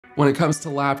When it comes to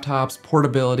laptops,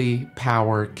 portability,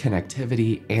 power,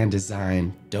 connectivity, and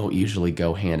design don't usually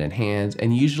go hand in hand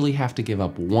and usually have to give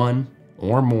up one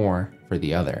or more for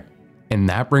the other. And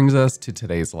that brings us to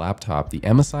today's laptop, the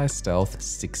MSI Stealth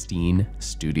 16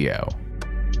 Studio.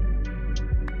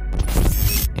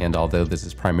 And although this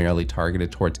is primarily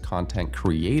targeted towards content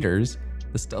creators,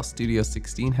 the Stealth Studio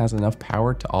 16 has enough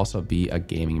power to also be a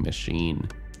gaming machine.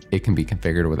 It can be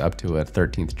configured with up to a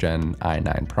 13th gen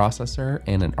i9 processor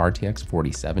and an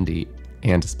RTX4070.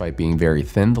 And despite being very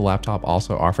thin, the laptop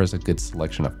also offers a good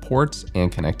selection of ports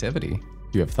and connectivity.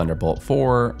 You have Thunderbolt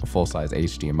 4, a full-size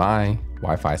HDMI,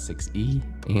 Wi-Fi 6E,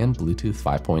 and Bluetooth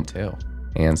 5.2.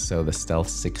 And so the Stealth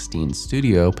 16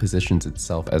 Studio positions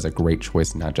itself as a great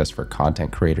choice not just for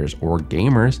content creators or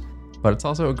gamers, but it's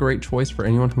also a great choice for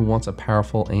anyone who wants a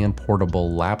powerful and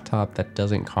portable laptop that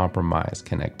doesn't compromise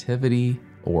connectivity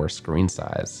or screen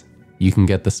size. You can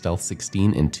get the Stealth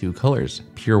 16 in two colors,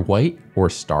 pure white or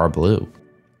star blue.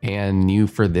 And new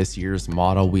for this year's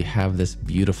model, we have this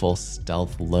beautiful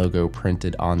Stealth logo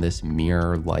printed on this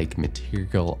mirror-like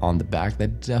material on the back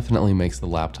that definitely makes the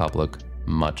laptop look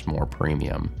much more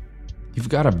premium. You've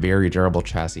got a very durable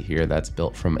chassis here that's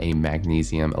built from a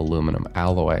magnesium aluminum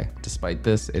alloy. Despite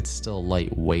this, it's still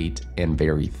lightweight and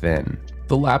very thin.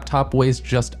 The laptop weighs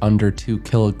just under 2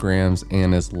 kilograms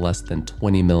and is less than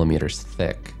 20 millimeters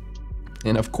thick.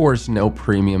 And of course, no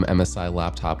premium MSI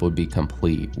laptop would be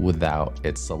complete without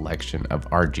its selection of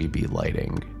RGB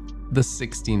lighting. The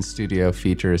 16 Studio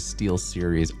features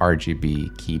SteelSeries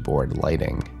RGB keyboard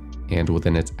lighting. And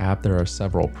within its app, there are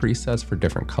several presets for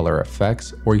different color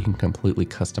effects, or you can completely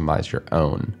customize your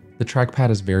own. The trackpad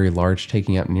is very large,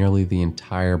 taking up nearly the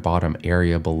entire bottom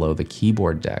area below the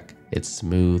keyboard deck. It's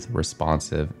smooth,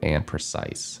 responsive, and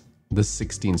precise. The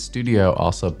 16 Studio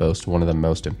also boasts one of the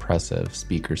most impressive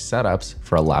speaker setups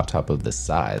for a laptop of this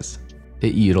size.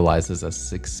 It utilizes a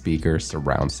 6-speaker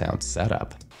surround sound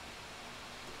setup.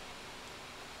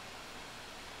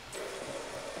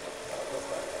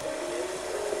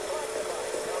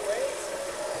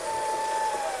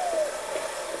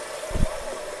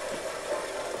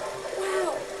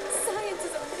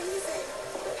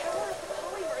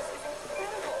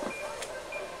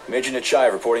 Major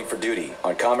Nachai reporting for duty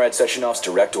on Comrade Sectionov's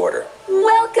direct order.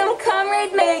 Welcome,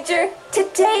 Comrade Major.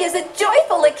 Today is a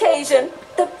joyful occasion.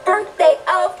 The birthday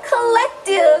of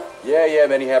Collective. Yeah,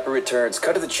 many happy returns.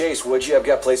 Cut to the chase, would you? I've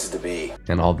got places to be.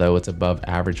 And although it's above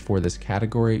average for this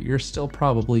category, you're still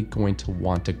probably going to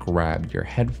want to grab your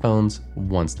headphones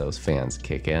once those fans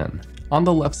kick in. On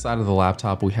the left side of the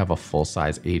laptop, we have a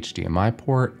full-size HDMI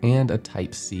port and a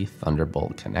Type-C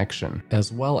Thunderbolt connection,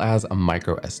 as well as a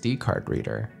micro SD card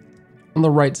reader. On the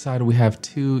right side, we have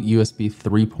two USB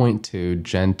 3.2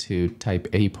 Gen 2 Type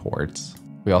A ports.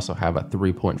 We also have a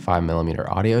 3.5mm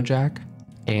audio jack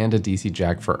and a DC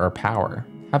jack for our power.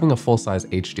 Having a full-size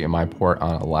HDMI port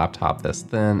on a laptop this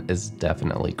thin is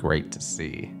definitely great to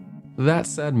see. That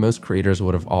said, most creators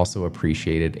would have also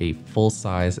appreciated a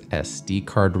full-size SD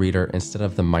card reader instead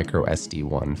of the micro SD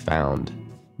one found.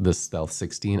 The Stealth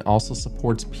 16 also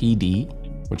supports PD,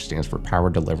 which stands for Power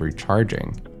Delivery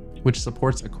Charging, which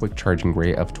supports a quick charging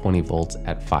rate of 20 volts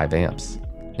at 5 amps.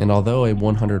 And although a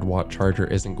 100-watt charger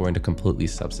isn't going to completely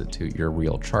substitute your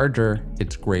real charger,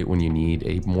 it's great when you need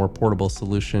a more portable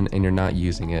solution and you're not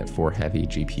using it for heavy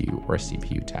GPU or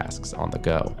CPU tasks on the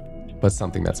go. But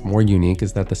something that's more unique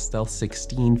is that the Stealth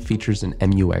 16 features an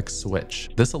MUX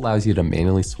switch. This allows you to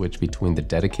manually switch between the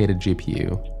dedicated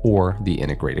GPU or the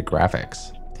integrated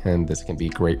graphics. And this can be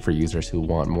great for users who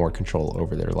want more control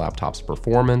over their laptop's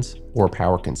performance or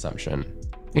power consumption.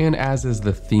 And as is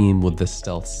the theme with the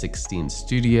Stealth 16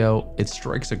 Studio, it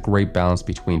strikes a great balance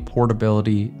between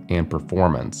portability and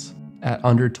performance. At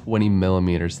under 20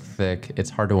 millimeters thick, it's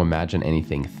hard to imagine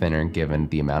anything thinner given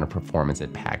the amount of performance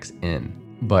it packs in.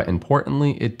 But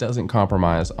importantly, it doesn't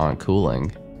compromise on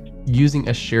cooling. Using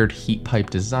a shared heat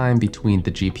pipe design between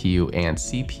the GPU and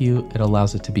CPU, it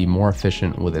allows it to be more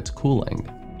efficient with its cooling.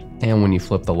 And when you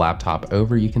flip the laptop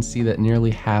over, you can see that nearly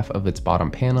half of its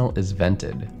bottom panel is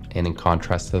vented. And in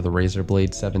contrast to the Razer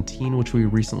Blade 17, which we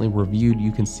recently reviewed,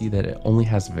 you can see that it only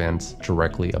has vents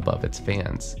directly above its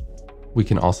fans. We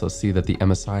can also see that the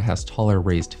MSI has taller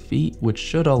raised feet, which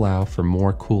should allow for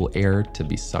more cool air to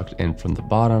be sucked in from the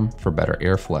bottom for better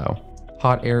airflow.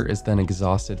 Hot air is then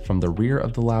exhausted from the rear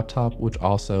of the laptop, which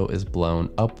also is blown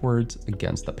upwards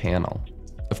against the panel.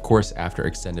 Of course, after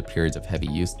extended periods of heavy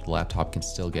use, the laptop can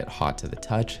still get hot to the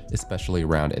touch, especially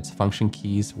around its function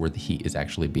keys where the heat is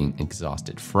actually being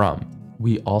exhausted from.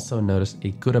 We also noticed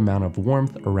a good amount of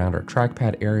warmth around our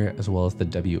trackpad area as well as the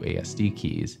WASD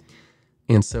keys.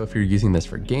 And so if you're using this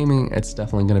for gaming, it's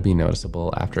definitely going to be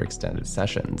noticeable after extended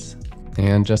sessions.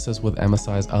 And just as with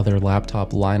MSI's other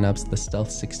laptop lineups, the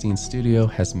Stealth 16 Studio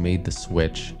has made the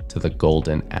switch to the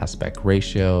golden aspect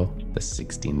ratio, the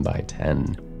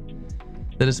 16:10.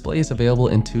 The display is available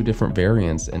in two different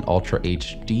variants, an Ultra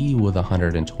HD with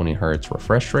 120Hz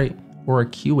refresh rate or a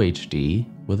QHD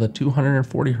with a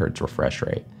 240Hz refresh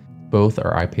rate. Both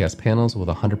are IPS panels with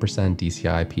 100%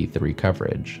 DCI P3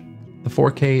 coverage. The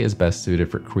 4K is best suited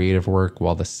for creative work,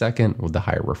 while the second, with the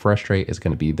higher refresh rate, is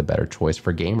going to be the better choice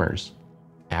for gamers.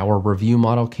 Our review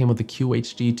model came with a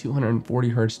QHD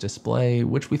 240Hz display,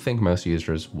 which we think most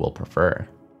users will prefer.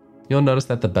 You'll notice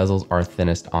that the bezels are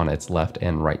thinnest on its left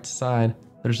and right side.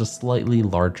 There's a slightly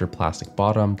larger plastic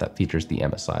bottom that features the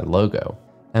MSI logo.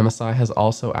 MSI has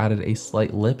also added a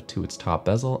slight lip to its top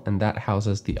bezel, and that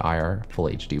houses the IR Full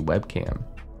HD webcam.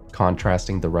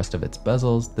 Contrasting the rest of its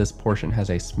bezels, this portion has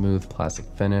a smooth plastic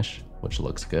finish, which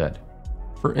looks good.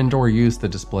 For indoor use, the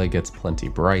display gets plenty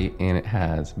bright and it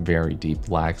has very deep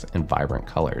blacks and vibrant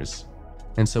colors.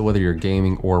 And so whether you're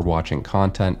gaming or watching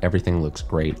content, everything looks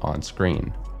great on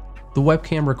screen. The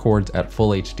webcam records at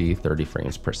Full HD 30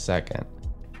 frames per second.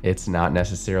 It's not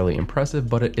necessarily impressive,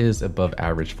 but it is above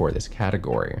average for this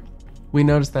category. We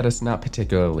notice that it's not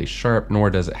particularly sharp, nor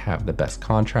does it have the best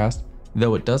contrast,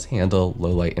 though it does handle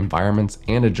low light environments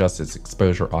and adjusts its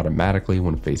exposure automatically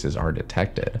when faces are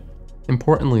detected.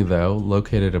 Importantly though,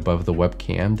 located above the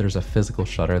webcam, there's a physical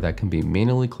shutter that can be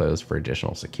manually closed for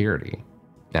additional security.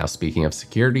 Now speaking of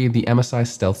security, the MSI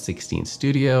Stealth 16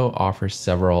 Studio offers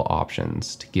several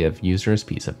options to give users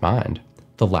peace of mind.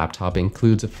 The laptop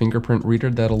includes a fingerprint reader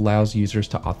that allows users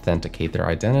to authenticate their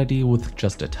identity with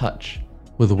just a touch.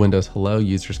 With Windows Hello,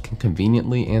 users can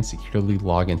conveniently and securely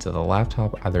log into the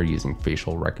laptop either using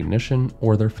facial recognition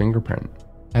or their fingerprint.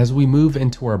 As we move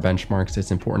into our benchmarks, it's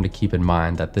important to keep in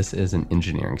mind that this is an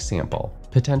engineering sample.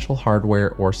 Potential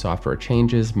hardware or software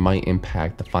changes might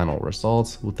impact the final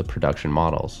results with the production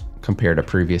models. Compared to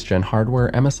previous gen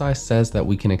hardware, MSI says that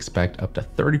we can expect up to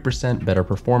 30% better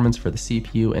performance for the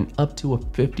CPU and up to a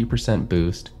 50%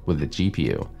 boost with the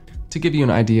GPU. To give you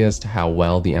an idea as to how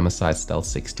well the MSI Stealth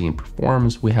 16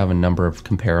 performs, we have a number of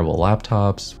comparable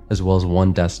laptops, as well as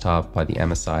one desktop by the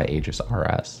MSI Aegis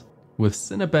RS. With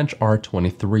Cinebench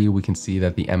R23, we can see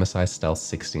that the MSI Stealth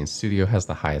 16 Studio has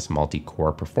the highest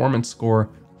multi-core performance score,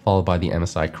 followed by the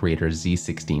MSI Creator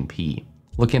Z16P.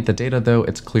 Looking at the data though,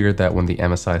 it's clear that when the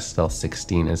MSI Stealth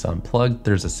 16 is unplugged,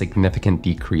 there's a significant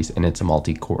decrease in its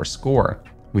multi-core score.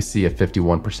 We see a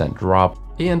 51% drop,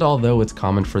 and although it's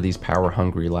common for these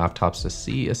power-hungry laptops to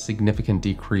see a significant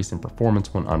decrease in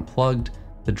performance when unplugged,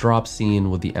 the drop seen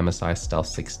with the MSI Stealth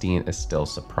 16 is still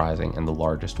surprising and the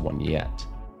largest one yet.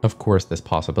 Of course, this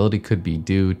possibility could be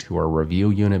due to our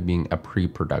review unit being a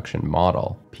pre-production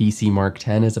model. PC Mark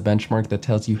 10 is a benchmark that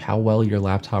tells you how well your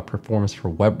laptop performs for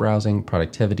web browsing,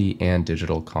 productivity, and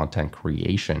digital content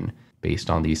creation.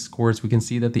 Based on these scores, we can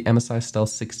see that the MSI Stealth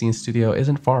 16 Studio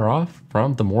isn't far off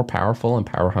from the more powerful and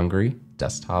power-hungry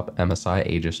desktop MSI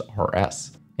Aegis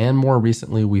RS. And more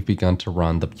recently, we've begun to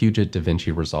run the Puget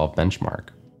DaVinci Resolve benchmark,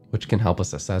 which can help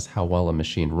us assess how well a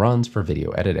machine runs for video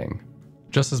editing.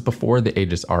 Just as before, the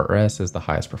Aegis RS is the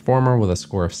highest performer with a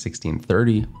score of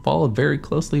 1630, followed very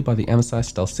closely by the MSI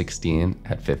Stealth 16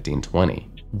 at 1520.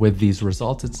 With these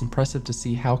results, it's impressive to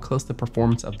see how close the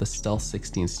performance of the Stealth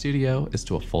 16 Studio is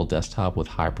to a full desktop with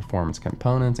high performance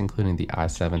components, including the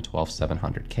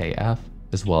i7-12700KF,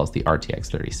 as well as the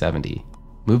RTX4070.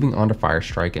 Moving on to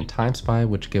Firestrike and TimeSpy,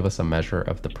 which give us a measure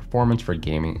of the performance for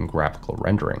gaming and graphical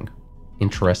rendering.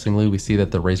 Interestingly, we see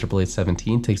that the Razer Blade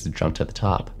 17 takes a jump to the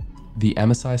top. The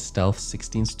MSI Stealth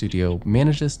 16 Studio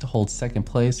manages to hold second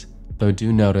place, though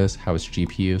do notice how its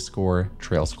GPU score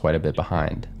trails quite a bit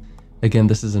behind. Again,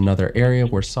 this is another area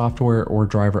where software or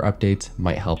driver updates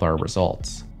might help our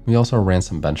results. We also ran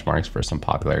some benchmarks for some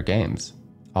popular games.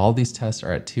 All these tests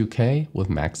are at 2K with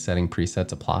max setting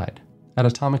presets applied. At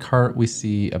Atomic Heart, we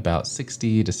see about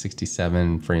 60 to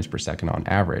 67 frames per second on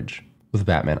average. With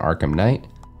Batman Arkham Knight,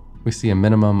 we see a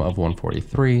minimum of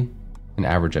 143, an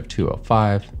average of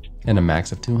 205, and a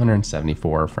max of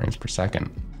 274 frames per second.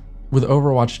 With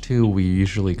Overwatch 2, we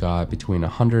usually got between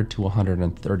 100 to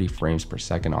 130 frames per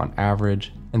second on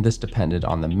average, and this depended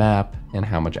on the map and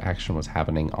how much action was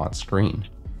happening on screen.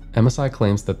 MSI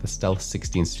claims that the Stealth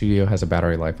 16 Studio has a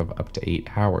battery life of up to 8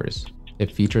 hours.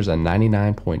 It features a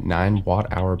 99.9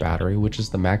 watt-hour battery, which is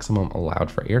the maximum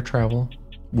allowed for air travel.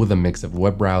 With a mix of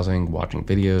web browsing, watching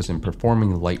videos, and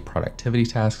performing light productivity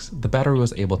tasks, the battery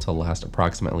was able to last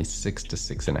approximately 6 to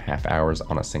 6.5 hours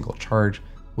on a single charge,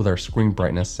 with our screen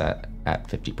brightness set at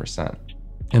 50%.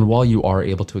 And while you are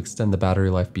able to extend the battery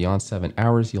life beyond 7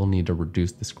 hours, you'll need to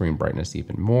reduce the screen brightness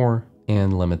even more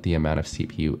and limit the amount of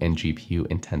CPU and GPU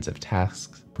intensive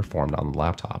tasks performed on the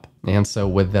laptop. And so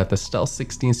with that, the Stealth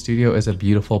 16 Studio is a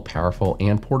beautiful, powerful,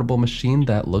 and portable machine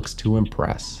that looks to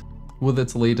impress. With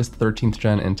its latest 13th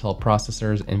gen Intel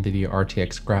processors, NVIDIA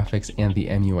RTX graphics, and the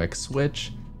MUX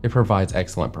switch, it provides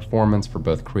excellent performance for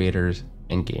both creators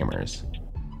and gamers.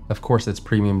 Of course, its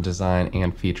premium design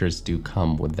and features do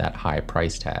come with that high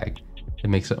price tag. It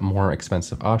makes it a more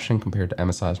expensive option compared to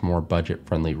MSI's more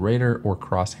budget-friendly Raider or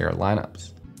Crosshair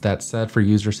lineups. That said, for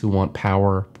users who want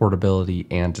power, portability,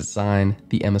 and design,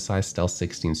 the MSI Stealth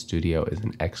 16 Studio is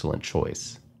an excellent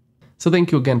choice. So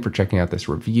thank you again for checking out this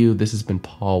review. This has been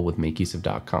Paul with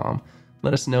MakeUseOf.com.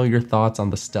 Let us know your thoughts on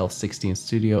the Stealth 16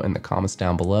 Studio in the comments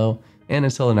down below, and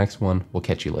until the next one, we'll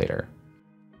catch you later.